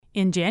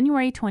In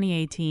January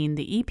 2018,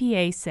 the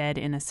EPA said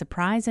in a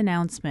surprise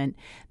announcement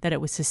that it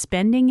was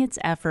suspending its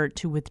effort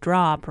to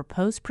withdraw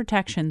proposed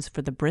protections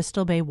for the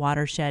Bristol Bay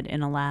watershed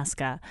in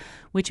Alaska,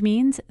 which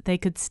means they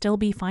could still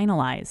be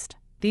finalized.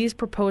 These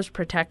proposed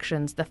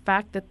protections, the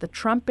fact that the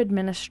Trump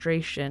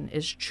administration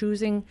is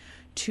choosing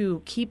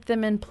to keep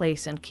them in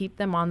place and keep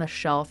them on the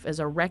shelf, is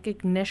a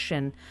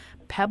recognition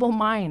Pebble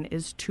Mine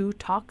is too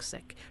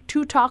toxic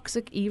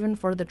even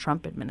for the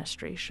Trump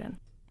administration.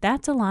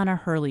 That's Alana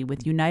Hurley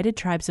with United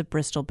Tribes of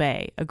Bristol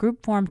Bay, a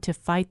group formed to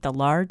fight the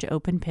large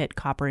open-pit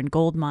copper and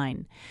gold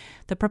mine.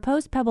 The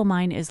proposed Pebble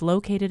Mine is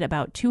located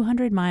about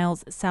 200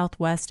 miles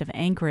southwest of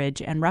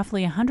Anchorage and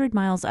roughly 100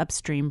 miles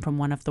upstream from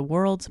one of the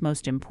world's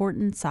most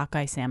important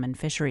sockeye salmon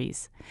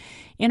fisheries.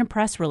 In a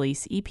press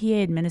release,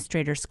 EPA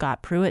Administrator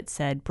Scott Pruitt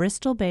said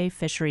Bristol Bay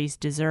fisheries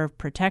deserve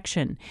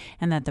protection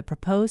and that the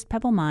proposed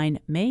Pebble Mine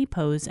may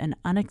pose an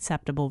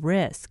unacceptable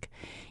risk.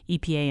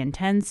 EPA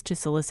intends to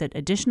solicit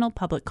additional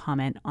public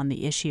comment on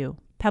the issue.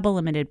 Pebble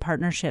Limited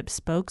Partnership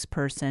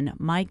spokesperson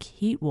Mike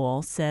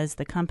Heatwole says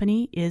the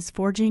company is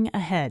forging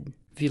ahead.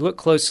 If you look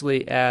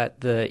closely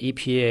at the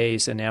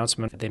EPA's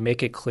announcement, they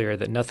make it clear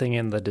that nothing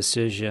in the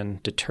decision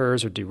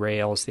deters or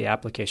derails the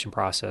application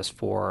process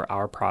for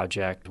our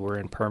project. We're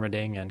in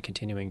permitting and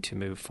continuing to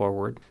move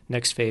forward.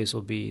 Next phase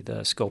will be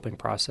the scoping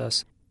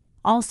process.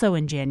 Also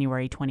in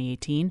January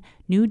 2018,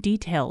 new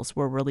details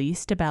were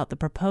released about the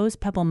proposed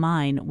Pebble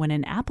Mine when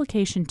an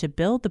application to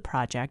build the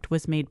project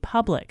was made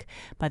public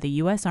by the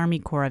U.S. Army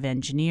Corps of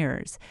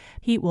Engineers.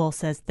 Heatwole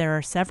says there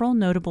are several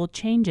notable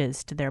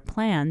changes to their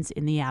plans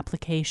in the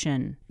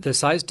application. The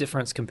size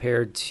difference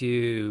compared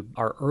to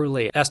our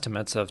early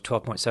estimates of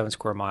 12.7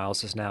 square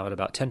miles is now at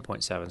about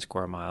 10.7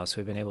 square miles. So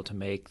we've been able to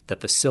make the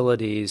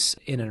facilities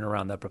in and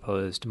around the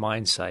proposed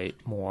mine site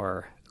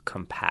more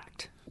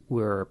compact.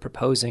 We're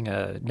proposing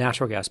a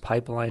natural gas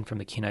pipeline from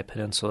the Kenai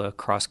Peninsula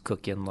across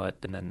Cook Inlet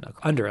and then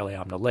under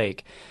Iliamna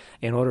Lake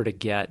in order to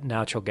get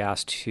natural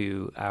gas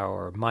to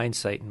our mine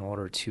site in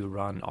order to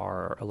run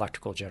our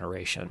electrical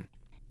generation.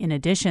 In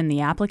addition,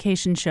 the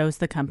application shows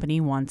the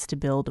company wants to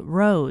build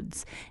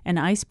roads, an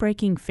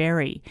ice-breaking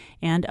ferry,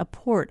 and a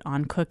port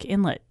on Cook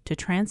Inlet to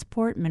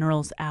transport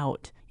minerals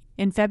out.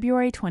 In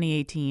February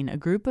 2018, a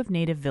group of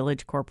Native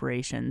Village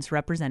corporations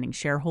representing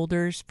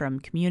shareholders from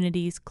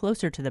communities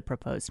closer to the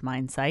proposed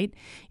mine site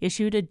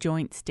issued a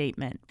joint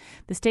statement.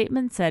 The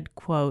statement said,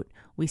 quote,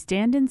 "We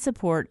stand in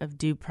support of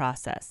due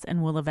process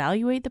and will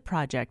evaluate the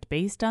project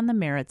based on the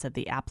merits of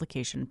the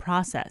application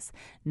process,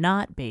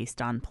 not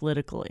based on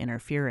political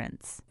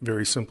interference."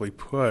 Very simply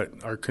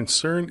put, our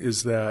concern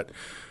is that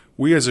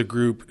we as a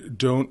group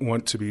don't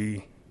want to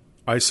be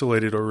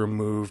isolated or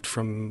removed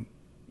from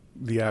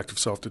the act of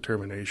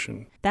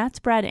self-determination. That's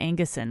Brad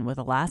Anguson with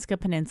Alaska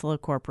Peninsula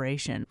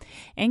Corporation.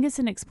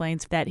 Anguson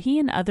explains that he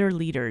and other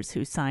leaders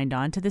who signed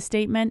on to the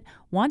statement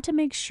want to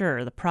make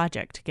sure the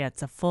project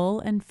gets a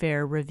full and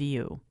fair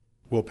review.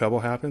 Will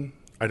Pebble happen?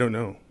 I don't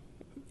know.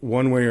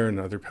 One way or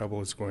another, Pebble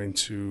is going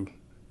to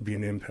be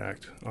an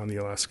impact on the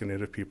Alaska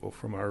Native people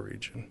from our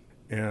region,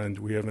 and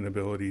we have an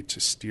ability to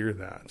steer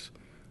that.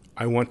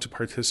 I want to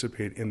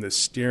participate in the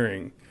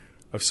steering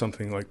of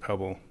something like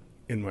Pebble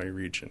in my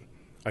region.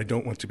 I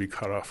don't want to be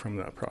cut off from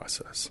that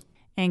process.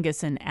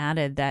 Anguson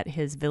added that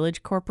his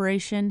village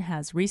corporation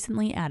has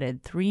recently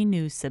added 3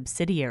 new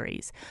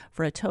subsidiaries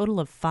for a total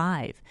of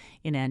 5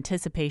 in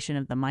anticipation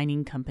of the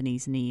mining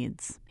company's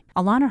needs.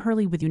 Alana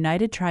Hurley with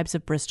United Tribes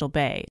of Bristol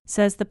Bay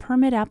says the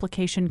permit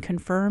application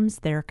confirms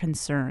their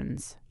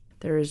concerns.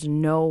 There is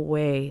no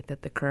way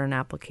that the current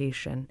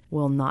application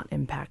will not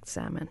impact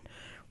salmon.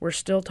 We're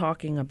still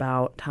talking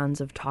about tons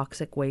of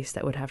toxic waste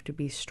that would have to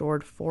be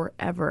stored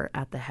forever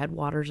at the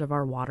headwaters of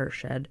our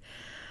watershed.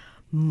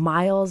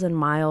 Miles and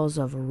miles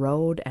of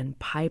road and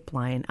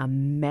pipeline, a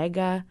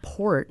mega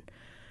port.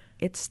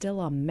 It's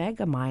still a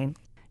mega mine.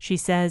 She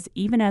says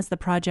even as the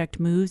project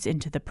moves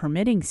into the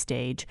permitting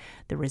stage,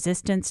 the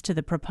resistance to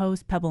the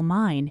proposed Pebble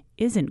Mine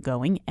isn't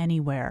going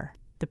anywhere.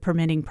 The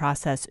permitting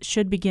process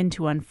should begin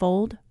to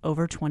unfold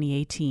over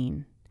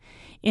 2018.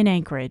 In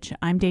Anchorage,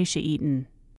 I'm Daisha Eaton.